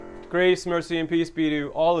Grace, mercy, and peace be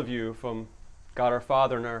to all of you from God our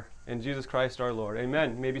Father and Jesus Christ our Lord.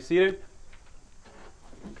 Amen. You may be seated.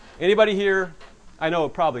 Anybody here, I know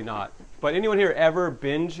probably not, but anyone here ever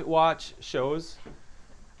binge watch shows?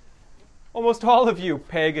 Almost all of you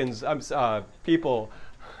pagans, people,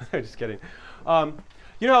 just kidding.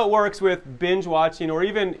 You know how it works with binge watching, or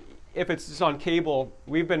even if it's just on cable.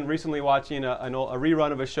 We've been recently watching a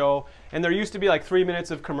rerun of a show, and there used to be like 3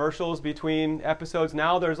 minutes of commercials between episodes.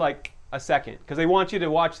 Now there's like a second, because they want you to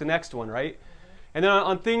watch the next one, right? And then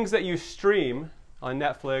on things that you stream on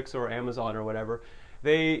Netflix or Amazon or whatever,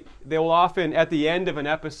 they will often, at the end of an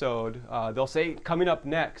episode, they'll say, coming up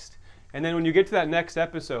next. And then when you get to that next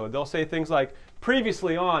episode, they'll say things like,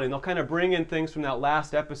 previously on, and they'll kind of bring in things from that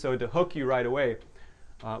last episode to hook you right away.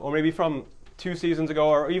 Or maybe from 2 seasons ago,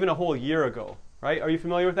 or even a whole year ago, right? Are you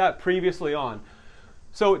familiar with that? Previously on.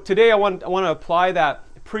 So today I want to apply that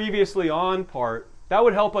previously on part. That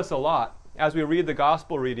would help us a lot as we read the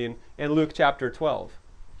gospel reading in Luke chapter 12.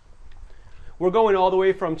 We're going all the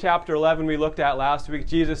way from chapter 11 we looked at last week,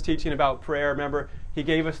 Jesus teaching about prayer. Remember, he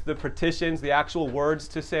gave us the petitions, the actual words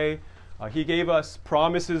to say. He gave us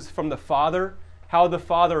promises from the Father, how the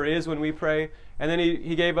Father is when we pray. And then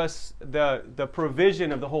he gave us the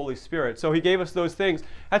provision of the Holy Spirit. So he gave us those things.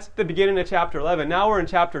 That's the beginning of chapter 11. Now we're in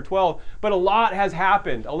chapter 12. But a lot has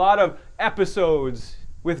happened. A lot of episodes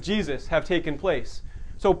with Jesus have taken place.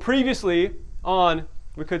 So previously on,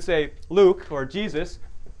 we could say Luke or Jesus,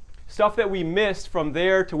 stuff that we missed from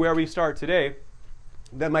there to where we start today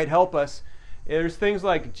that might help us. There's things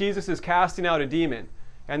like Jesus is casting out a demon.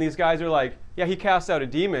 And these guys are like, yeah, he casts out a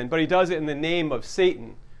demon, but he does it in the name of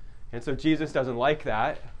Satan. And so Jesus doesn't like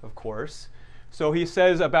that, of course. So he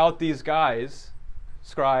says about these guys,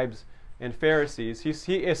 scribes and Pharisees,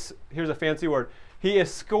 here's a fancy word, he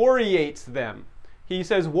excoriates them. He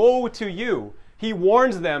says, woe to you. He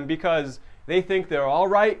warns them because they think they're all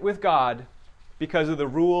right with God because of the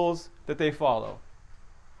rules that they follow.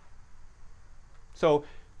 So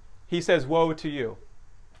he says, woe to you.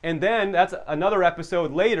 And then, that's another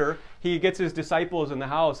episode later, he gets his disciples in the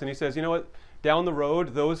house and he says, you know what? Down the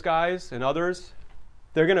road, those guys and others,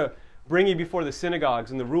 they're going to bring you before the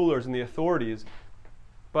synagogues and the rulers and the authorities.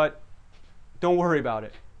 But don't worry about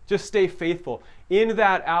it. Just stay faithful. In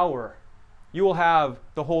that hour, you will have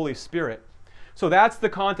the Holy Spirit. So that's the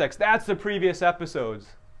context. That's the previous episodes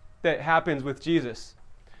that happens with Jesus.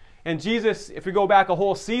 And Jesus, if we go back a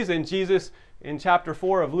whole season, Jesus in chapter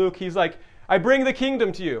 4 of Luke, he's like, I bring the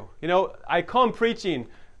kingdom to you. You know, I come preaching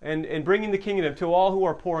and bringing the kingdom to all who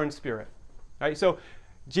are poor in spirit. Right? So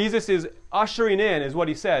Jesus is ushering in, is what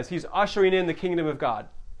he says. He's ushering in the kingdom of God.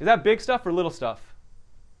 Is that big stuff or little stuff?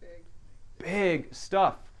 Big. Big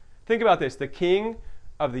stuff. Think about this. The king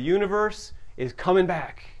of the universe is coming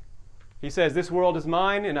back. He says, this world is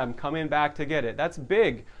mine and I'm coming back to get it. That's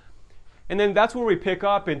big. And then that's where we pick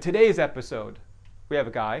up in today's episode. We have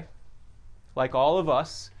a guy, like all of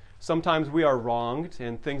us. Sometimes we are wronged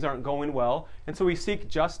and things aren't going well. And so we seek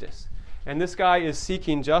justice. And this guy is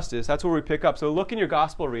seeking justice. That's where we pick up. So look in your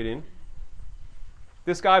gospel reading.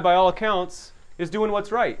 This guy, by all accounts, is doing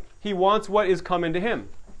what's right. He wants what is coming to him.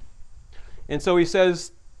 And so he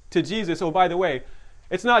says to Jesus, oh, by the way,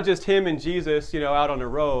 it's not just him and Jesus, out on the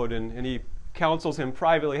road, and he counsels him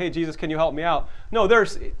privately, hey, Jesus, can you help me out? No,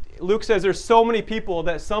 Luke says there's so many people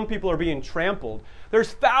that some people are being trampled.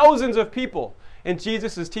 There's thousands of people. And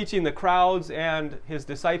Jesus is teaching the crowds and his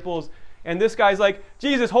disciples. And this guy's like,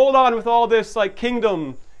 Jesus, hold on with all this like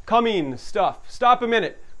kingdom coming stuff. Stop a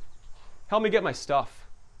minute. Help me get my stuff.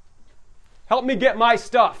 Help me get my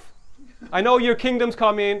stuff. I know your kingdom's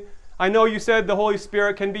coming. I know you said the Holy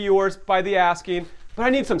Spirit can be yours by the asking, but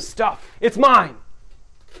I need some stuff. It's mine.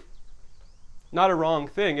 Not a wrong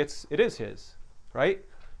thing. It is his, right?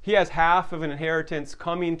 He has half of an inheritance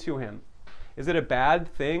coming to him. Is it a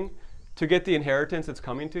bad thing to get the inheritance that's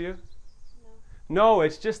coming to you? No,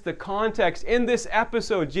 it's just the context. In this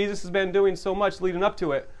episode, Jesus has been doing so much leading up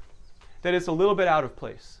to it that it's a little bit out of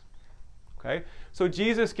place. Okay? So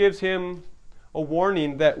Jesus gives him a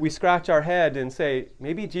warning that we scratch our head and say,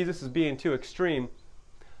 maybe Jesus is being too extreme.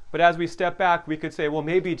 But as we step back, we could say, well,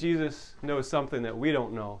 maybe Jesus knows something that we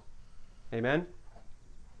don't know. Amen?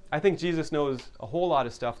 I think Jesus knows a whole lot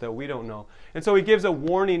of stuff that we don't know. And so he gives a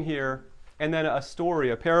warning here and then a story,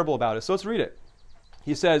 a parable about it. So let's read it.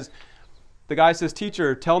 He says, the guy says,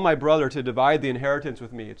 teacher, tell my brother to divide the inheritance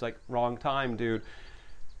with me. It's like, wrong time, dude.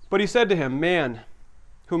 But he said to him, man,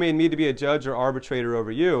 who made me to be a judge or arbitrator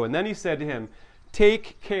over you? And then he said to him,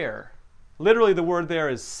 take care. Literally the word there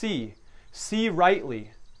is see. See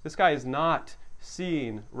rightly. This guy is not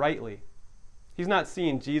seeing rightly. He's not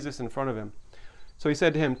seeing Jesus in front of him. So he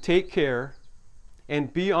said to him, take care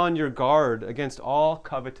and be on your guard against all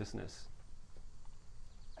covetousness.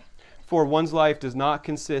 For one's life does not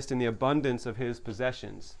consist in the abundance of his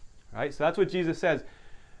possessions. Right? So that's what Jesus says,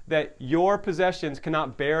 that your possessions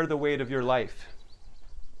cannot bear the weight of your life.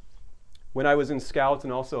 When I was in Scouts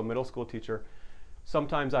and also a middle school teacher,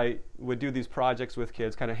 sometimes I would do these projects with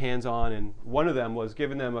kids, kind of hands-on, and one of them was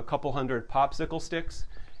giving them a couple hundred popsicle sticks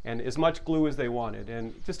and as much glue as they wanted,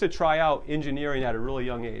 and just to try out engineering at a really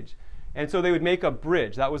young age. And so they would make a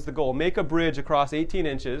bridge. That was the goal. Make a bridge across 18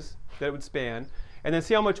 inches that it would span, and then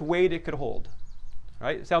see how much weight it could hold.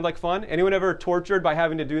 Right? Sound like fun? Anyone ever tortured by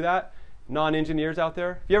having to do that? Non-engineers out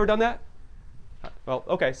there? Have you ever done that? Well,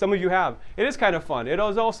 okay, some of you have. It is kind of fun. It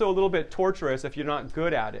is also a little bit torturous if you're not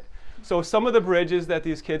good at it. So some of the bridges that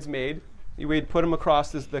these kids made, we'd put them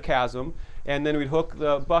across the chasm, and then we'd hook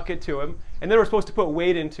the bucket to them, and then we're supposed to put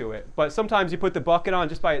weight into it. But sometimes you put the bucket on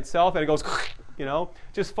just by itself, and it goes,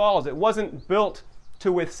 just falls. It wasn't built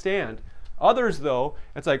to withstand. Others, though,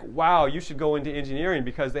 it's like, wow, you should go into engineering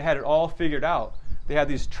because they had it all figured out. They had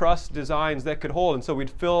these truss designs that could hold, and so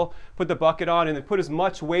we'd put the bucket on, and then put as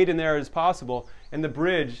much weight in there as possible, and the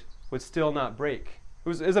bridge would still not break. It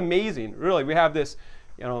was amazing, really. We have this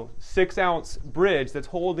 6-ounce bridge that's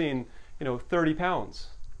holding 30 pounds.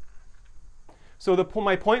 So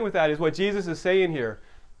my point with that is what Jesus is saying here.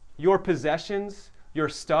 Your possessions, your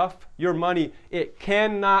stuff, your money, it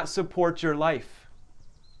cannot support your life.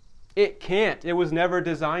 It can't. It was never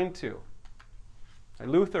designed to.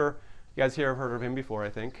 And Luther, you guys here have heard of him before, I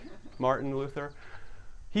think. Martin Luther.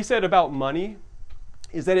 He said about money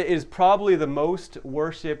is that it is probably the most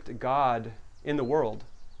worshipped God in the world.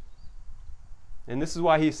 And this is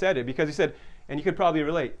why he said it, because he said, and you could probably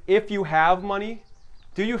relate, if you have money,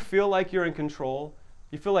 do you feel like you're in control?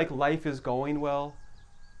 You feel like life is going well?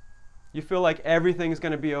 You feel like everything's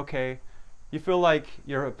going to be okay? You feel like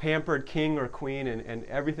you're a pampered king or queen and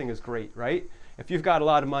everything is great, right? If you've got a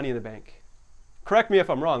lot of money in the bank. Correct me if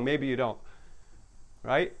I'm wrong, maybe you don't.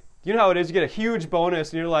 Right? You know how it is, you get a huge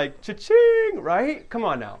bonus and you're like, cha-ching, right? Come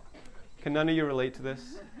on now. Can none of you relate to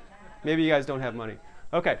this? Maybe you guys don't have money.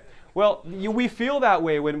 Okay. Well, we feel that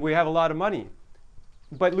way when we have a lot of money.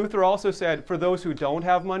 But Luther also said, for those who don't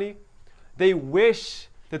have money, they wish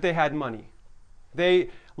that they had money. They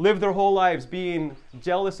live their whole lives being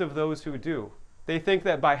jealous of those who do. They think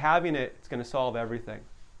that by having it, it's going to solve everything.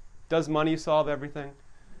 Does money solve everything?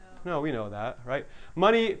 No, we know that, right?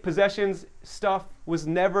 Money, possessions, stuff was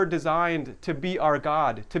never designed to be our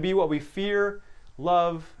God, to be what we fear,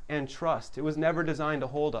 love, and trust. It was never designed to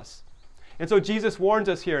hold us. And so Jesus warns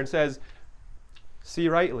us here and says, see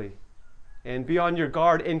rightly and be on your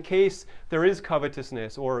guard in case there is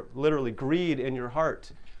covetousness or literally greed in your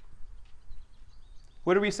heart.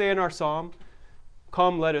 What do we say in our psalm?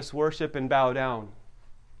 Come, let us worship and bow down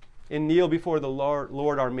and kneel before the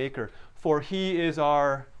Lord our Maker, for he is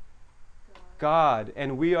our God,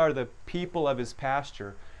 and we are the people of his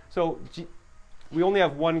pasture. So we only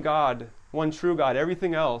have one God, one true God.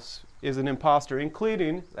 Everything else is an imposter,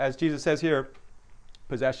 including, as Jesus says here,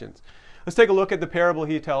 possessions. Let's take a look at the parable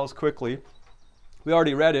he tells quickly. We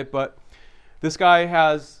already read it, but this guy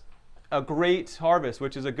has a great harvest,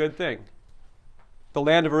 which is a good thing. The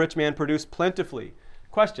land of a rich man produced plentifully.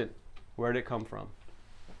 Question, where did it come from?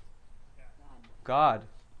 God.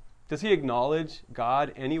 Does he acknowledge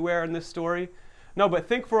God anywhere in this story? No, but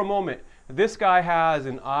think for a moment. This guy has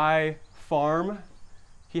an eye farm.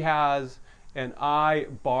 He has an eye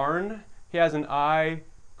barn. He has an eye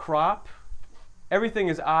crop. Everything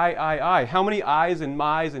is I. How many I's and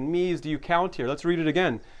my's and me's do you count here? Let's read it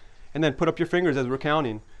again. And then put up your fingers as we're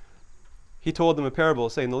counting. He told them a parable,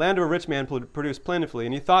 saying, the land of a rich man produced plentifully.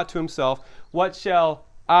 And he thought to himself, what shall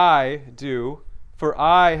I do? For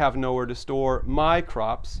I have nowhere to store my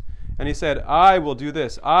crops. And he said, I will do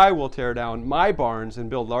this. I will tear down my barns and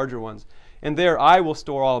build larger ones. And there I will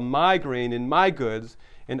store all my grain and my goods.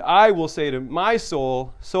 And I will say to my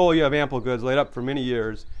soul, soul, you have ample goods laid up for many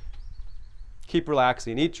years. Keep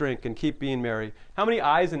relaxing, eat, drink, and keep being merry. How many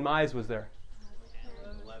I's and my's was there?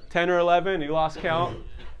 10 or 11. You lost count.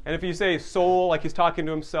 And if you say soul, like he's talking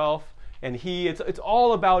to himself, and he, it's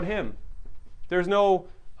all about him. There's no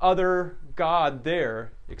other God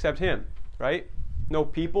there except him, right? No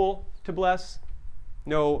people to bless,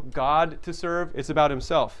 no God to serve. It's about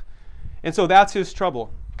himself. And so that's his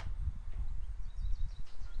trouble.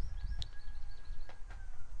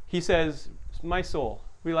 He says, my soul,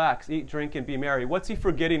 relax, eat, drink, and be merry. What's he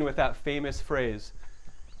forgetting with that famous phrase?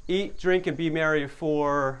 Eat, drink, and be merry,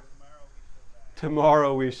 for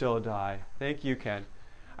tomorrow we shall die. Thank you, Ken.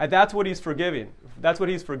 That's what he's forgiving. That's what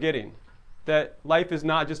he's forgetting. That life is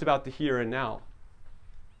not just about the here and now.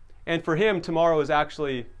 And for him, tomorrow is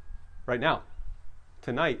actually right now,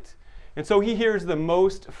 tonight. And so he hears the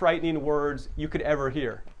most frightening words you could ever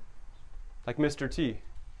hear. Like Mr. T.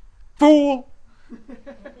 Fool!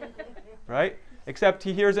 Right? Except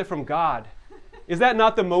he hears it from God. Is that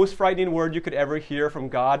not the most frightening word you could ever hear from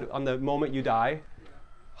God on the moment you die?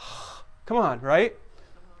 Come on, right?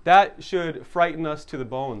 That should frighten us to the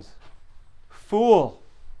bones. Fool.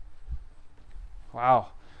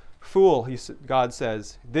 Wow. Fool, God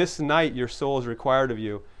says, this night your soul is required of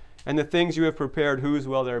you, and the things you have prepared, whose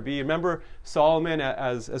will there be? Remember Solomon,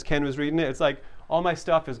 as Ken was reading it? It's like, all my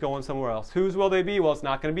stuff is going somewhere else. Whose will they be? Well, it's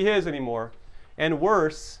not going to be his anymore. And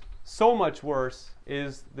worse, so much worse,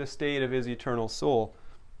 is the state of his eternal soul.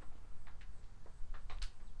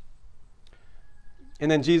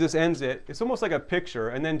 And then Jesus ends it. It's almost like a picture.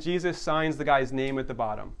 And then Jesus signs the guy's name at the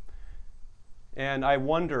bottom. And I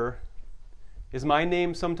wonder, is my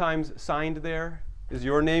name sometimes signed there? Is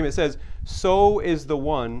your name? It says, so is the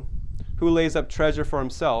one who lays up treasure for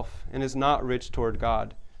himself and is not rich toward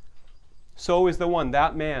God. So is the one,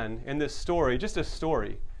 that man in this story, just a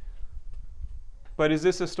story. But is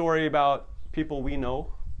this a story about people we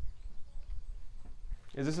know?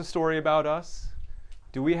 Is this a story about us?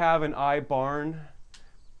 Do we have an iBarn,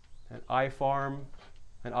 an iFarm,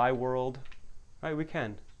 an iWorld? Right, we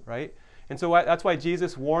can, right? And so that's why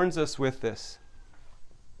Jesus warns us with this.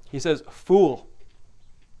 He says, fool.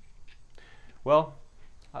 Well,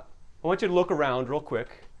 I want you to look around real quick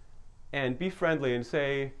and be friendly and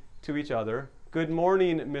say to each other, good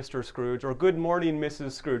morning, Mr. Scrooge, or good morning,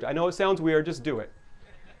 Mrs. Scrooge. I know it sounds weird, just do it.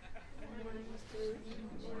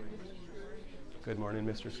 Good morning,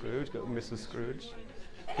 Mr. Scrooge. Good, Mrs. Scrooge.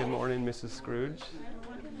 Good morning, Mrs. Scrooge.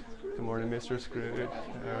 Good morning, Mr. Scrooge.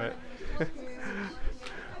 All right.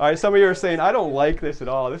 All right, some of you are saying, I don't like this at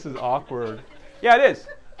all. This is awkward. Yeah, it is.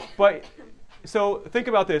 But, so think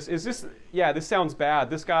about this. Is this, yeah, this sounds bad.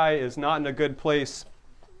 This guy is not in a good place.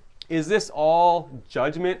 Is this all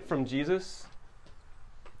judgment from Jesus?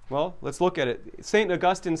 Well, let's look at it. St.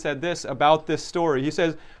 Augustine said this about this story. He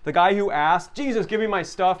says, the guy who asked, Jesus, give me my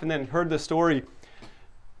stuff, and then heard the story,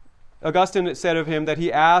 Augustine said of him that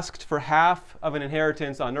he asked for half of an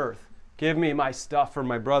inheritance on earth. Give me my stuff for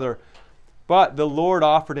my brother. But the Lord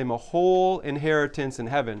offered him a whole inheritance in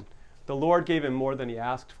heaven. The Lord gave him more than he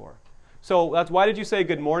asked for. So that's why did you say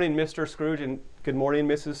good morning, Mr. Scrooge, and good morning,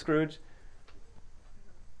 Mrs. Scrooge?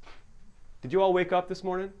 Did you all wake up this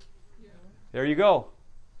morning? Yeah. There you go.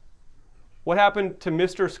 What happened to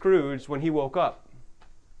Mr. Scrooge when he woke up?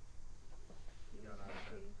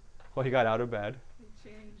 Well, he got out of bed.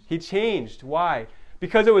 He changed. Why?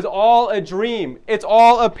 Because it was all a dream. It's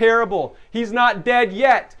all a parable. He's not dead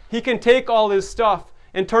yet. He can take all his stuff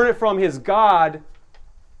and turn it from his God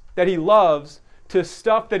that he loves to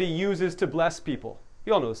stuff that he uses to bless people.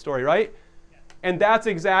 You all know the story, right? And that's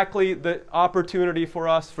exactly the opportunity for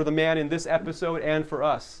us, for the man in this episode and for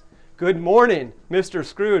us. Good morning, Mr.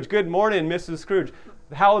 Scrooge. Good morning, Mrs. Scrooge.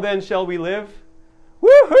 How then shall we live?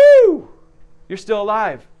 Woohoo! You're still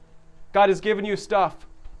alive. God has given you stuff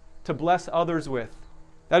to bless others with.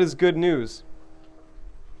 That is good news.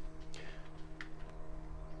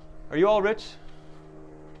 Are you all rich?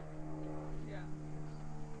 Yeah.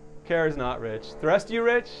 Kara's not rich. The rest of you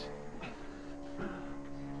rich?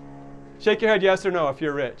 Shake your head yes or no if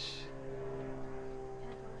you're rich.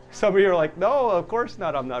 Some of you are like, no, of course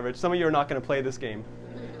not, I'm not rich. Some of you are not going to play this game.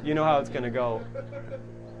 You know how it's going to go.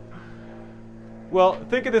 Well,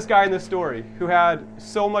 think of this guy in this story who had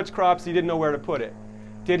so much crops he didn't know where to put it.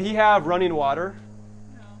 Did he have running water?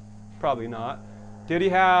 No. Probably not. Did he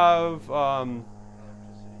have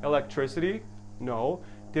electricity? No.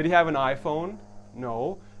 Did he have an iPhone?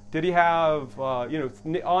 No. Did he have, on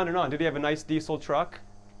and on. Did he have a nice diesel truck?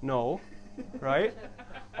 No. Right?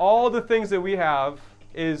 All the things that we have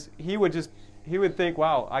is he would think,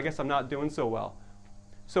 wow, I guess I'm not doing so well.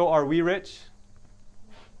 So are we rich?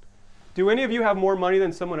 Do any of you have more money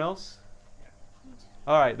than someone else?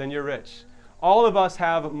 All right, then you're rich. All of us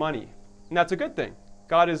have money, and that's a good thing.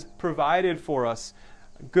 God has provided for us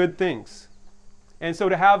good things. And so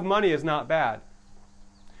to have money is not bad.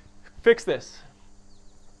 Fix this.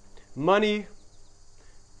 Money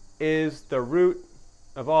is the root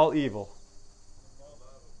of all evil.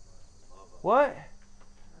 What?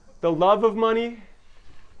 The love of money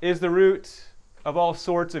is the root of all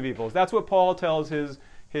sorts of evils. That's what Paul tells his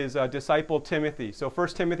disciple Timothy. So 1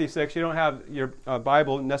 Timothy 6, you don't have your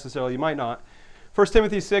Bible necessarily, you might not. 1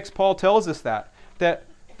 Timothy 6, Paul tells us that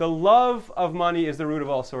the love of money is the root of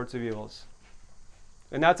all sorts of evils.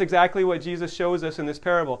 And that's exactly what Jesus shows us in this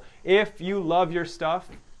parable. If you love your stuff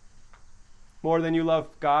more than you love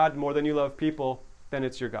God, more than you love people, then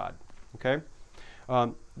it's your God. Okay?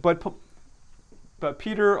 But Paul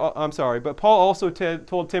also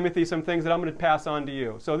told Timothy some things that I'm going to pass on to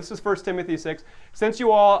you. So this is 1 Timothy 6. Since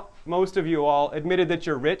most of you all admitted that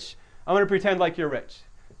you're rich, I'm going to pretend like you're rich.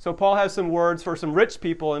 So Paul has some words for some rich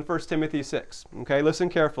people in 1 Timothy 6. Okay, listen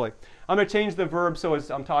carefully. I'm going to change the verb so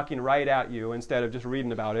I'm talking right at you instead of just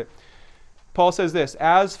reading about it. Paul says this,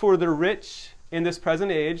 as for the rich in this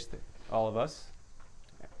present age, all of us,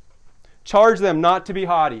 charge them not to be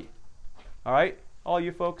haughty. All right, all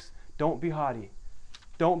you folks, don't be haughty.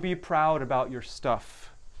 Don't be proud about your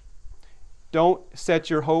stuff. Don't set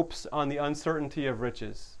your hopes on the uncertainty of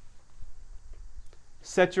riches.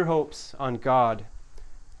 Set your hopes on God.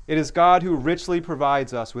 It is God who richly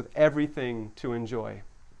provides us with everything to enjoy.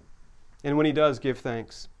 And when he does, give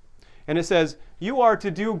thanks. And it says, you are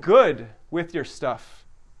to do good with your stuff.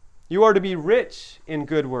 You are to be rich in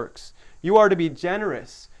good works. You are to be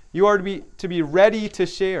generous. You are to be ready to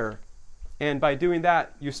share. And by doing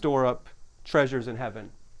that, you store up treasures in heaven.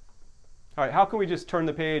 All right, how can we just turn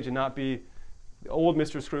the page and not be the old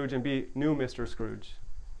Mr. Scrooge and be new Mr. Scrooge?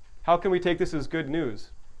 How can we take this as good news?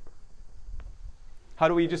 How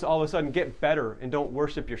do we just all of a sudden get better and don't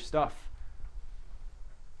worship your stuff?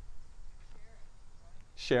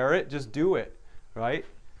 Share it, just do it, right?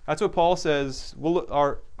 That's what Paul says.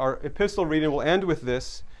 Our epistle reading will end with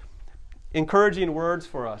this encouraging words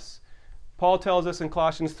for us. Paul tells us in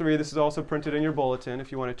Colossians 3, this is also printed in your bulletin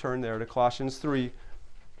if you want to turn there to Colossians 3.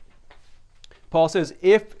 Paul says,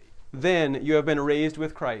 if then you have been raised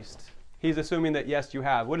with Christ. He's assuming that yes, you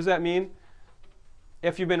have. What does that mean?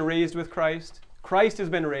 If you've been raised with Christ, Christ has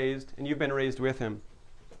been raised and you've been raised with him.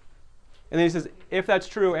 And then he says, if that's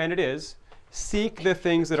true, and it is, seek the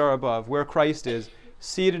things that are above, where Christ is,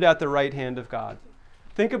 seated at the right hand of God.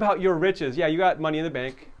 Think about your riches. Yeah, you got money in the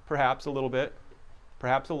bank, perhaps a little bit,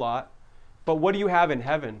 perhaps a lot. But what do you have in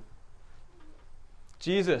heaven?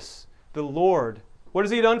 Jesus, the Lord. What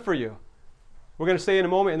has he done for you? We're going to say in a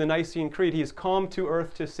moment in the Nicene Creed, he has come to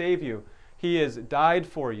earth to save you. He has died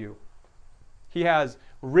for you. He has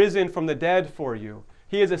risen from the dead for you.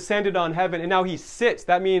 He has ascended on heaven, and now he sits.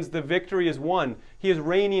 That means the victory is won. He is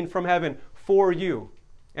reigning from heaven for you.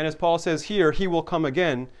 And as Paul says here, he will come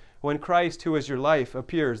again when Christ, who is your life,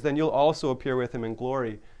 appears. Then you'll also appear with him in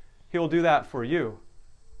glory. He will do that for you.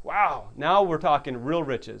 Wow, now we're talking real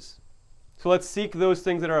riches. So let's seek those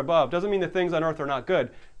things that are above. Doesn't mean the things on earth are not good.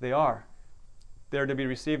 They are. They're to be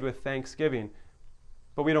received with thanksgiving.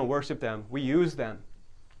 But we don't worship them. We use them.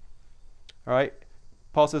 All right?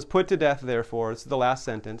 Paul says, put to death, therefore, this is the last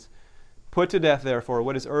sentence, put to death, therefore,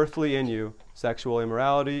 what is earthly in you, sexual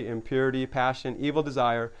immorality, impurity, passion, evil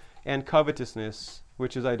desire, and covetousness,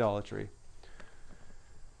 which is idolatry.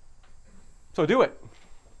 So do it.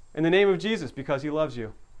 In the name of Jesus, because he loves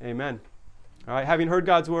you. Amen. All right, having heard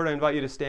God's word, I invite you to stand.